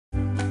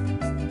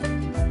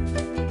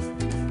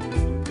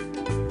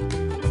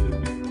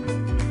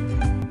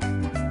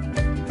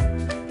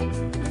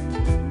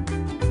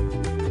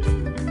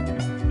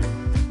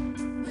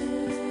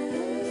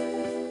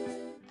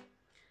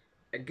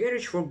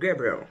garage for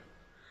Gabriel.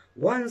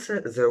 Once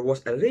there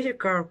was a little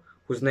car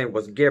whose name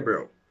was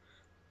Gabriel.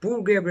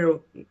 Poor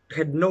Gabriel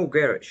had no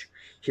garage.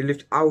 He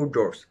lived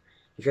outdoors.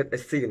 He had a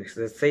sign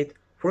that said,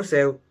 "For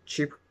sale,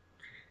 cheap."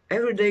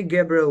 Every day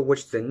Gabriel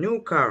watched the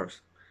new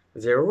cars.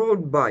 They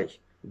rode by,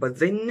 but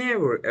they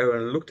never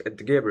even looked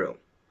at Gabriel.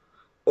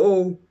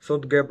 "Oh,"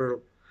 thought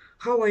Gabriel,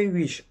 "how I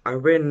wish I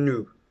were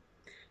new."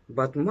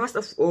 But most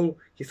of all,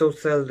 he thought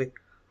sadly,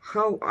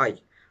 how I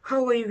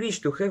wish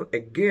to have a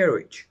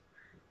garage.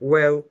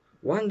 Well,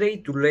 one day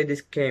two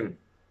ladies came.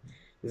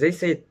 They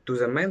said to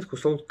the man who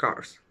sold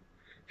cars,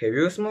 "Have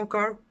you a small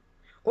car?"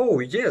 "Oh,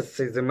 yes,"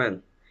 said the man.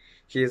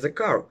 "Here is a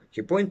car."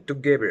 He pointed to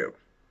Gabriel.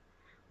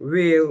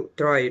 "We'll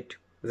try it,"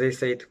 they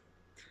said.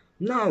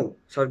 "No,"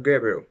 said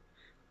Gabriel.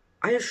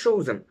 "I'll show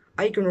them.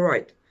 I can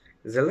ride.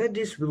 The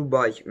ladies will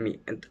buy me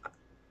and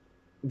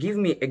give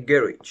me a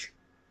garage."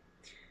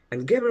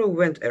 And Gabriel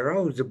went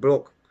around the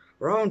block,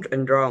 round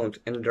and round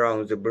and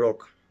round the block.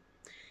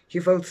 He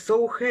felt so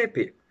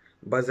happy,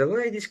 but the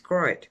ladies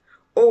cried,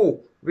 "Oh,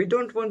 we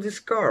don't want this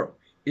car.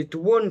 It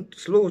won't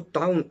slow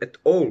down at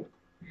all."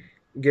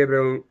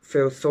 Gabriel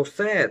felt so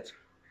sad.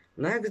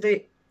 Next day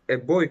a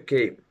boy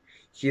came.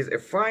 "Here's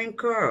a fine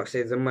car,"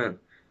 said the man.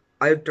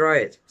 "I'll try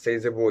it,"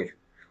 said the boy.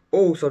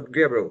 "Oh," thought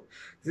Gabriel,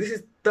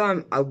 "this time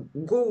I'll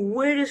go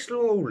very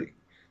slowly.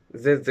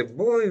 Then the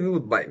boy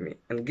will buy me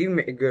and give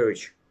me a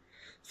garage."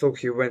 So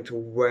he went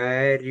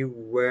very,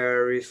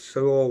 very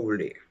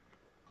slowly.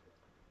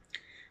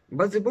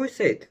 But the boy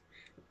said,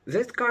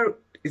 "That car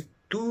is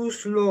too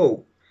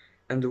slow,"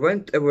 and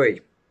went away.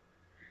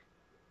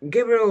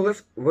 Gabriel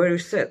left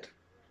very sad.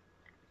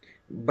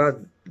 But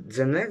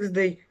the next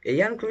day a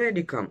young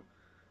lady came.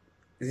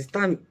 This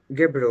time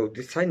Gabriel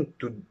decided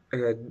to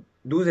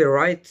do the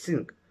right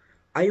thing.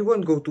 "I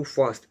won't go too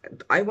fast and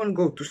I won't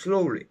go too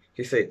slowly,"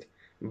 he said,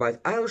 "but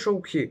I'll show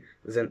her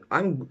that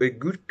I'm a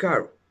good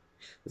car.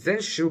 Then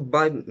she'll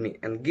buy me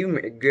and give me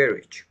a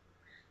garage."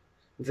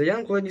 The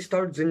young lady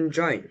started the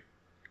engine.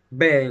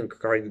 "Bang!"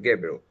 cried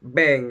Gabriel.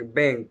 "Bang,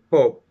 bang,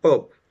 pop,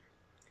 pop."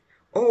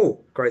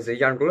 "Oh!" cried the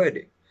young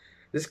lady,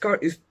 "this car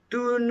is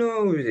too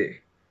noisy."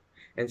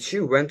 And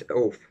she went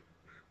off.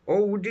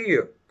 "Oh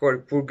dear!"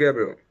 cried poor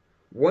Gabriel.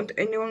 "Won't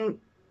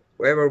anyone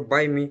ever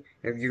buy me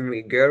and give me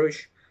a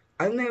garage?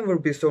 I'll never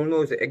be so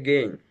noisy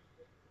again."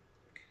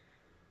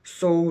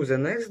 So the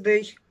next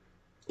day,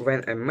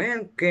 when a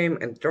man came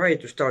and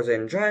tried to start the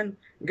engine,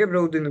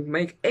 Gabriel didn't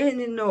make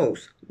any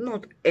noise,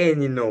 not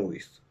any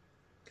noise.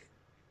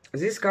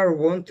 "This car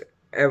won't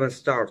even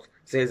start,"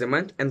 said the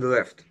man and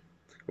left.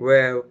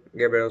 Well,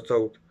 Gabriel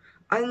thought,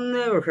 "I'll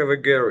never have a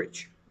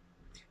garage."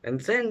 And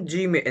then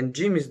Jimmy and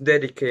Jimmy's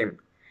daddy came.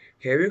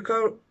 "Have you a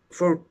car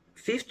for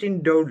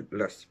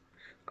 $15?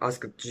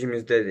 asked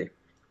Jimmy's daddy.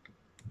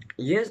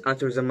 "Yes,"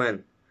 answered the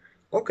man.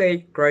 "Okay,"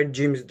 cried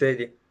Jimmy's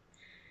daddy.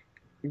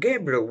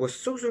 Gabriel was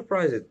so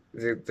surprised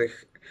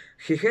that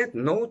he had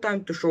no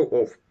time to show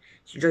off.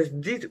 He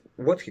just did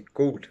what he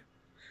could.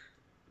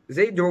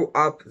 They drove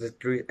up the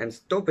street and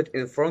stopped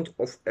in front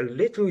of a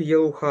little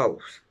yellow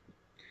house.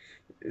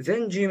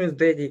 Then Jimmy's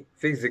daddy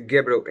fixed the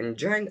Gabriel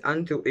engine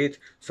until it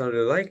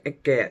sounded like a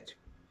cat.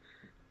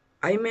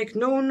 "I make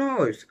no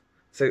noise,"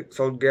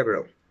 thought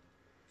Gabriel.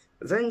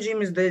 Then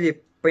Jimmy's daddy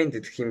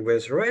painted him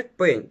with red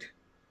paint.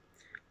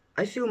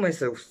 "I feel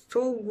myself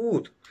so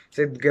good,"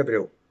 said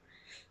Gabriel.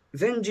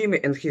 Then Jimmy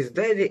and his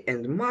daddy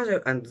and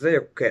mother and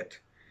their cat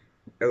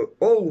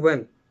all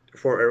went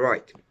for a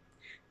ride.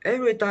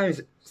 Every time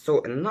they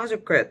saw another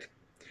cat,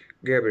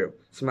 Gabriel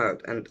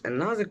smiled, and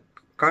another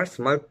car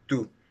smiled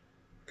too.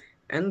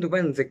 And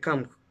when they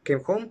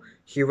came home,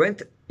 he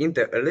went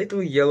into a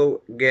little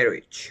yellow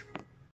garage.